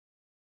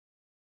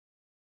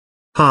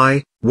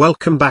Hi,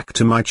 welcome back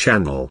to my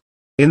channel.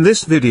 In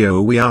this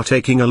video we are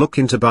taking a look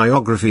into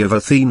biography of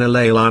Athena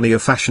Leilani, a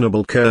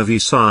fashionable curvy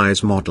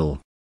size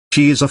model.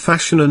 She is a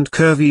fashion and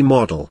curvy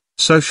model,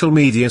 social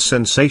media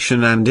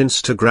sensation and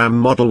Instagram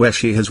model where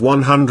she has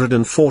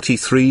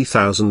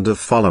 143,000 of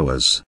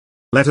followers.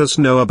 Let us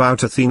know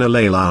about Athena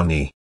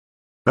Leilani.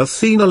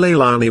 Athena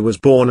Leilani was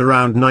born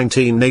around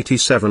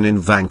 1987 in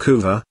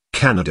Vancouver,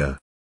 Canada.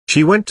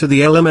 She went to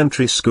the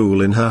elementary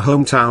school in her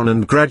hometown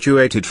and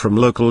graduated from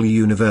local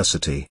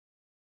university.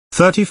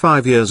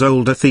 35 years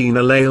old,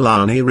 Athena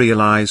Leilani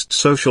realized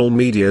social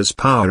media's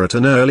power at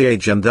an early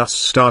age and thus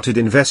started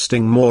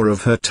investing more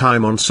of her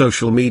time on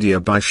social media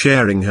by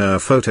sharing her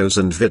photos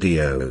and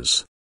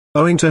videos.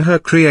 Owing to her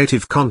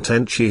creative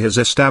content, she has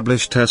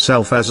established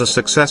herself as a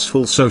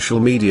successful social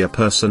media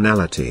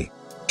personality.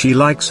 She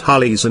likes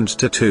hollies and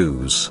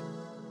tattoos.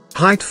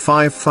 Height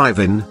 5'5"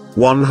 in,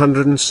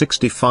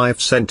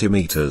 165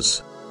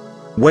 centimeters.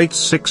 Weight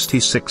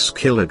 66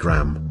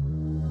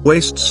 kilogram.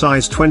 Waist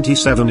size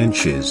 27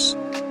 inches.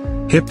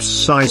 Hips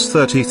size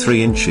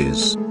 33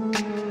 inches.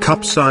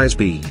 Cup size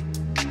B.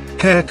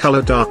 Hair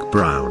color dark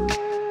brown.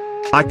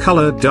 Eye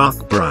color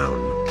dark brown.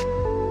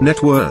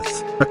 Net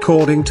worth,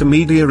 according to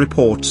media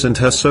reports and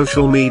her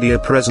social media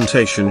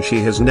presentation,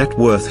 her net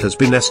worth has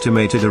been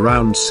estimated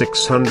around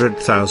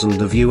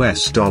 $600,000 of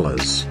US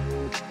dollars.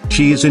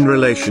 She is in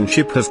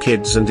relationship, have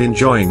kids and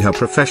enjoying her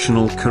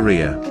professional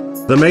career.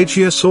 The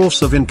major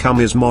source of income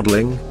is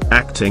modeling,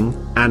 acting,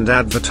 and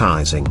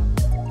advertising.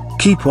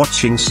 Keep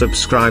watching,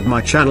 subscribe my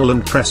channel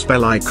and press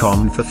bell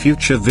icon for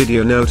future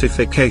video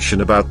notification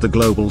about the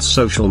global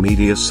social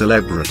media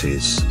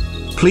celebrities.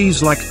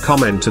 Please like,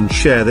 comment and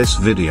share this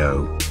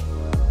video.